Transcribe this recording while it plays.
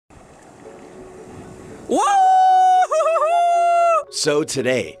So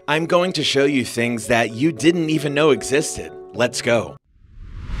today, I'm going to show you things that you didn't even know existed. Let's go.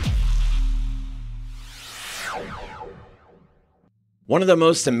 One of the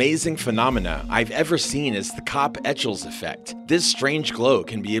most amazing phenomena I've ever seen is the Kopp-Etchells effect. This strange glow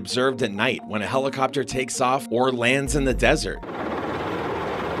can be observed at night when a helicopter takes off or lands in the desert.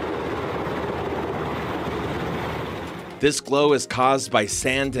 This glow is caused by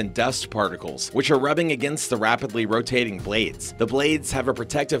sand and dust particles, which are rubbing against the rapidly rotating blades. The blades have a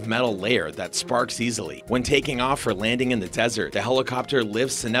protective metal layer that sparks easily. When taking off or landing in the desert, the helicopter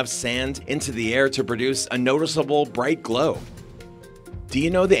lifts enough sand into the air to produce a noticeable bright glow. Do you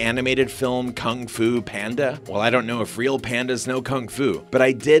know the animated film Kung Fu Panda? Well, I don't know if real pandas know Kung Fu, but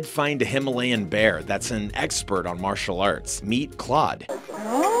I did find a Himalayan bear that's an expert on martial arts. Meet Claude.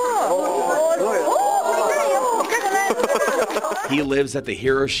 He lives at the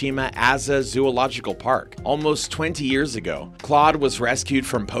Hiroshima Aza Zoological Park. Almost 20 years ago, Claude was rescued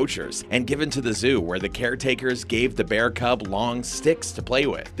from poachers and given to the zoo where the caretakers gave the bear cub long sticks to play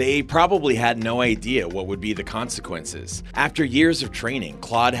with. They probably had no idea what would be the consequences. After years of training,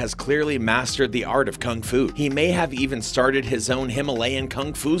 Claude has clearly mastered the art of Kung Fu. He may have even started his own Himalayan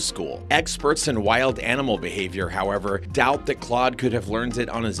Kung Fu school. Experts in wild animal behavior, however, doubt that Claude could have learned it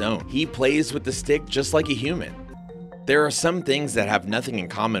on his own. He plays with the stick just like a human. There are some things that have nothing in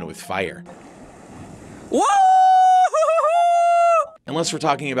common with fire. Unless we're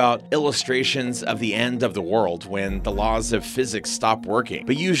talking about illustrations of the end of the world when the laws of physics stop working.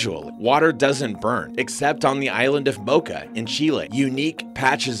 But usually, water doesn't burn, except on the island of Mocha in Chile. Unique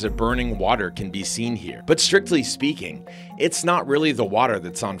patches of burning water can be seen here. But strictly speaking, it's not really the water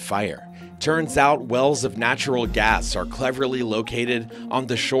that's on fire. Turns out wells of natural gas are cleverly located on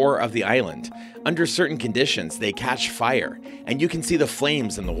the shore of the island. Under certain conditions, they catch fire, and you can see the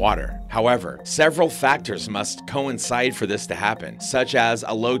flames in the water. However, several factors must coincide for this to happen, such as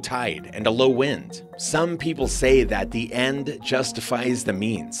a low tide and a low wind. Some people say that the end justifies the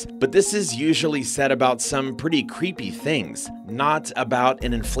means, but this is usually said about some pretty creepy things, not about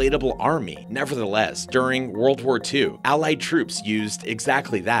an inflatable army. Nevertheless, during World War II, Allied troops used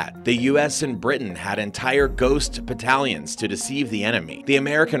exactly that. The US and Britain had entire ghost battalions to deceive the enemy. The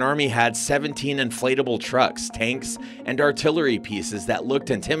American Army had 17 inflatable trucks, tanks, and artillery pieces that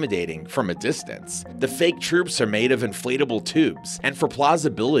looked intimidating from a distance. The fake troops are made of inflatable tubes, and for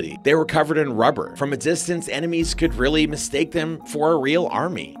plausibility, they were covered in rubber. From a distance, enemies could really mistake them for a real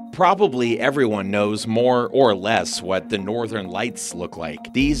army. Probably everyone knows more or less what the northern lights look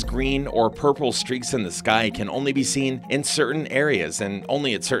like. These green or purple streaks in the sky can only be seen in certain areas and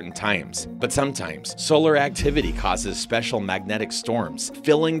only at certain times. But sometimes, solar activity causes special magnetic storms,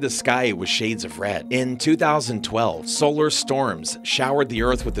 filling the sky with shades of red. In 2012, solar storms showered the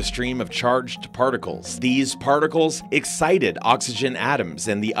Earth with a stream of charged particles. These particles excited oxygen atoms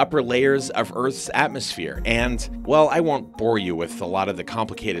in the upper layers of Earth's atmosphere. And, well, I won't bore you with a lot of the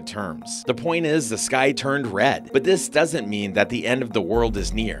complicated terms. The point is, the sky turned red, but this doesn't mean that the end of the world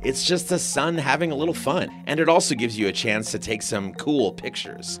is near. It's just the sun having a little fun, and it also gives you a chance to take some cool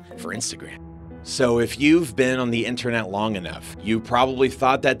pictures for Instagram. So if you've been on the internet long enough, you probably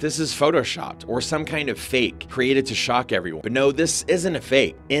thought that this is photoshopped or some kind of fake created to shock everyone. But no, this isn't a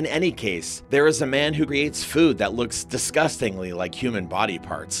fake. In any case, there is a man who creates food that looks disgustingly like human body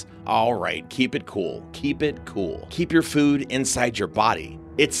parts. All right, keep it cool. Keep it cool. Keep your food inside your body.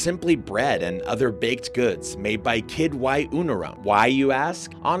 It's simply bread and other baked goods made by Kid Y Unarum. Why, you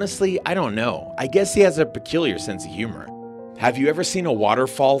ask? Honestly, I don't know. I guess he has a peculiar sense of humor. Have you ever seen a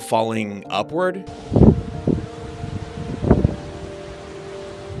waterfall falling upward?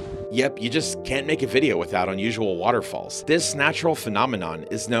 Yep, you just can't make a video without unusual waterfalls. This natural phenomenon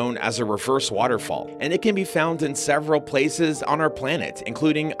is known as a reverse waterfall, and it can be found in several places on our planet,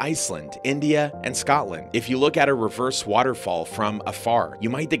 including Iceland, India, and Scotland. If you look at a reverse waterfall from afar, you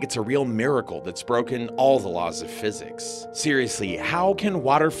might think it's a real miracle that's broken all the laws of physics. Seriously, how can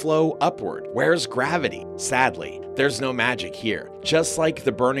water flow upward? Where's gravity? Sadly, there's no magic here. Just like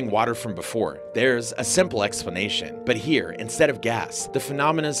the burning water from before, there's a simple explanation. But here, instead of gas, the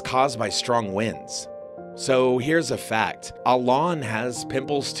phenomenon is caused by strong winds. So here's a fact. A lawn has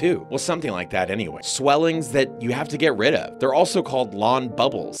pimples too. Well, something like that anyway. Swellings that you have to get rid of. They're also called lawn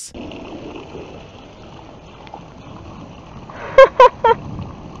bubbles.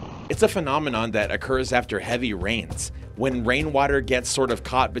 It's a phenomenon that occurs after heavy rains, when rainwater gets sort of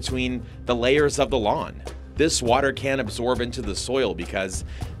caught between the layers of the lawn. This water can't absorb into the soil because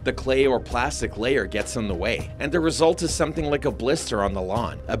the clay or plastic layer gets in the way, and the result is something like a blister on the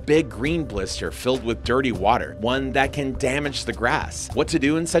lawn, a big green blister filled with dirty water, one that can damage the grass. What to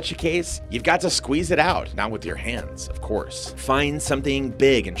do in such a case? You've got to squeeze it out, not with your hands, of course. Find something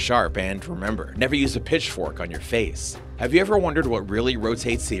big and sharp, and remember, never use a pitchfork on your face. Have you ever wondered what really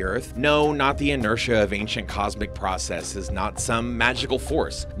rotates the Earth? No, not the inertia of ancient cosmic processes, not some magical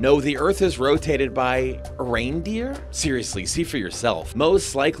force. No, the Earth is rotated by a reindeer? Seriously, see for yourself.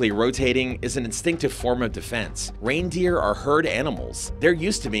 Most likely, rotating is an instinctive form of defense. Reindeer are herd animals. They're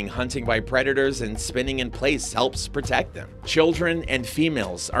used to being hunted by predators, and spinning in place helps protect them. Children and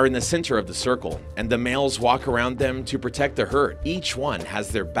females are in the center of the circle, and the males walk around them to protect the herd. Each one has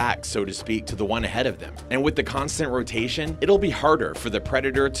their back, so to speak, to the one ahead of them. And with the constant rotation, it'll be harder for the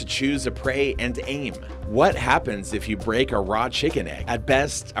predator to choose a prey and aim. What happens if you break a raw chicken egg? At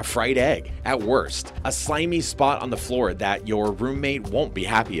best, a fried egg. At worst, a slimy spot on the floor that your roommate won't be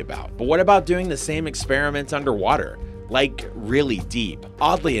happy about. But what about doing the same experiment underwater? Like really deep.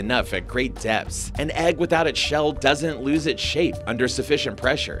 Oddly enough, at great depths, an egg without its shell doesn't lose its shape under sufficient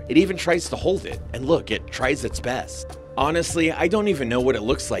pressure. It even tries to hold it. And look, it tries its best. Honestly, I don't even know what it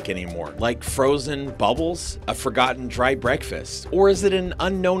looks like anymore. Like frozen bubbles? A forgotten dry breakfast? Or is it an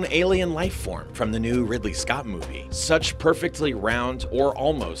unknown alien life form from the new Ridley Scott movie? Such perfectly round, or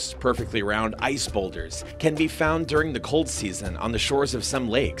almost perfectly round, ice boulders can be found during the cold season on the shores of some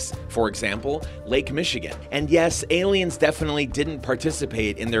lakes. For example, Lake Michigan. And yes, aliens definitely didn't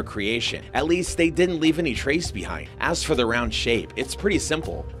participate in their creation. At least they didn't leave any trace behind. As for the round shape, it's pretty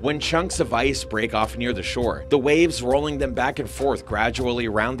simple. When chunks of ice break off near the shore, the waves rolling them back and forth gradually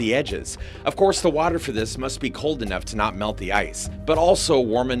around the edges. Of course, the water for this must be cold enough to not melt the ice, but also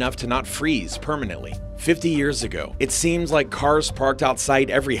warm enough to not freeze permanently. 50 years ago, it seems like cars parked outside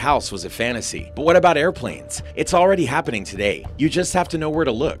every house was a fantasy. But what about airplanes? It's already happening today. You just have to know where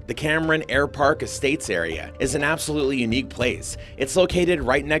to look. The Cameron Air Park Estates area is an absolutely unique place. It's located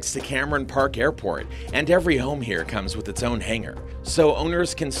right next to Cameron Park Airport, and every home here comes with its own hangar. So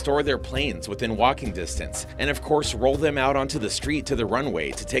owners can store their planes within walking distance, and of course roll them out onto the street to the runway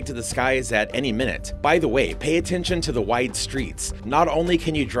to take to the skies at any minute. By the way, pay attention to the wide streets. Not only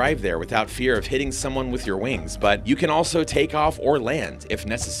can you drive there without fear of hitting someone with your wings, but you can also take off or land if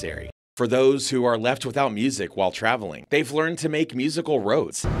necessary. For those who are left without music while traveling, they've learned to make musical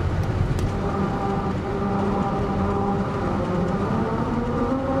roads.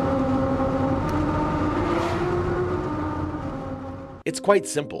 It's quite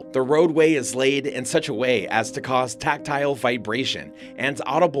simple. The roadway is laid in such a way as to cause tactile vibration and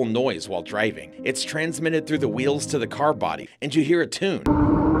audible noise while driving. It's transmitted through the wheels to the car body, and you hear a tune.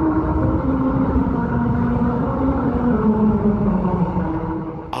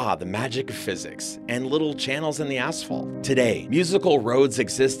 The magic of physics and little channels in the asphalt. Today, musical roads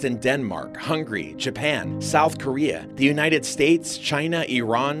exist in Denmark, Hungary, Japan, South Korea, the United States, China,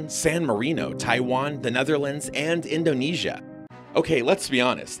 Iran, San Marino, Taiwan, the Netherlands, and Indonesia. Okay, let's be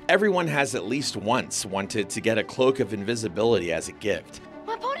honest. Everyone has at least once wanted to get a cloak of invisibility as a gift.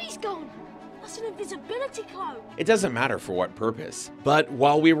 My body's gone! That's an invisibility cloak! It doesn't matter for what purpose. But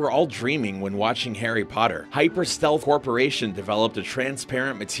while we were all dreaming when watching Harry Potter, Hyper Stealth Corporation developed a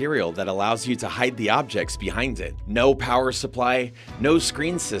transparent material that allows you to hide the objects behind it. No power supply, no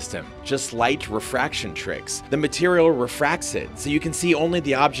screen system, just light refraction tricks. The material refracts it, so you can see only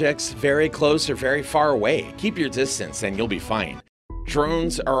the objects very close or very far away. Keep your distance and you'll be fine.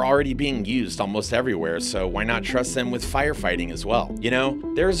 Drones are already being used almost everywhere, so why not trust them with firefighting as well? You know,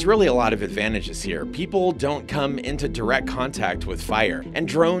 there's really a lot of advantages here. People don't come into direct contact with fire, and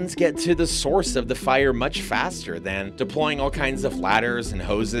drones get to the source of the fire much faster than deploying all kinds of ladders and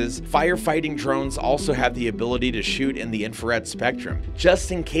hoses. Firefighting drones also have the ability to shoot in the infrared spectrum,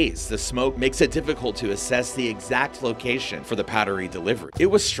 just in case the smoke makes it difficult to assess the exact location for the powdery delivery. It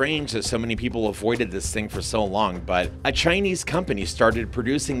was strange that so many people avoided this thing for so long, but a Chinese company started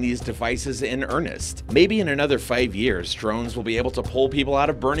producing these devices in earnest. Maybe in another 5 years, drones will be able to pull people out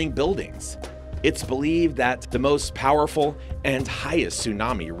of burning buildings. It's believed that the most powerful and highest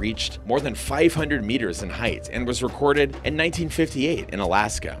tsunami reached more than 500 meters in height and was recorded in 1958 in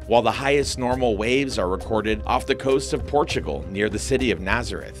Alaska, while the highest normal waves are recorded off the coast of Portugal near the city of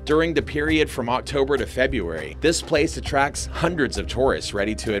Nazareth. During the period from October to February, this place attracts hundreds of tourists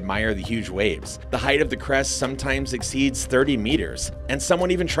ready to admire the huge waves. The height of the crest sometimes exceeds 30 meters, and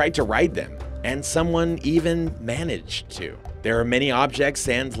someone even tried to ride them, and someone even managed to. There are many objects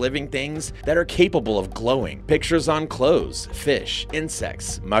and living things that are capable of glowing. Pictures on clothes, fish,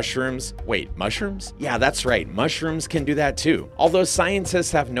 insects, mushrooms. Wait, mushrooms? Yeah, that's right, mushrooms can do that too, although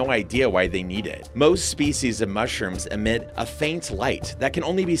scientists have no idea why they need it. Most species of mushrooms emit a faint light that can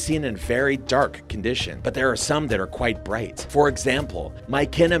only be seen in very dark conditions, but there are some that are quite bright. For example,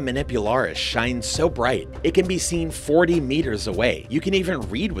 Mycena manipularis shines so bright it can be seen 40 meters away. You can even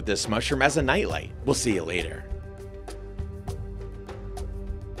read with this mushroom as a nightlight. We'll see you later.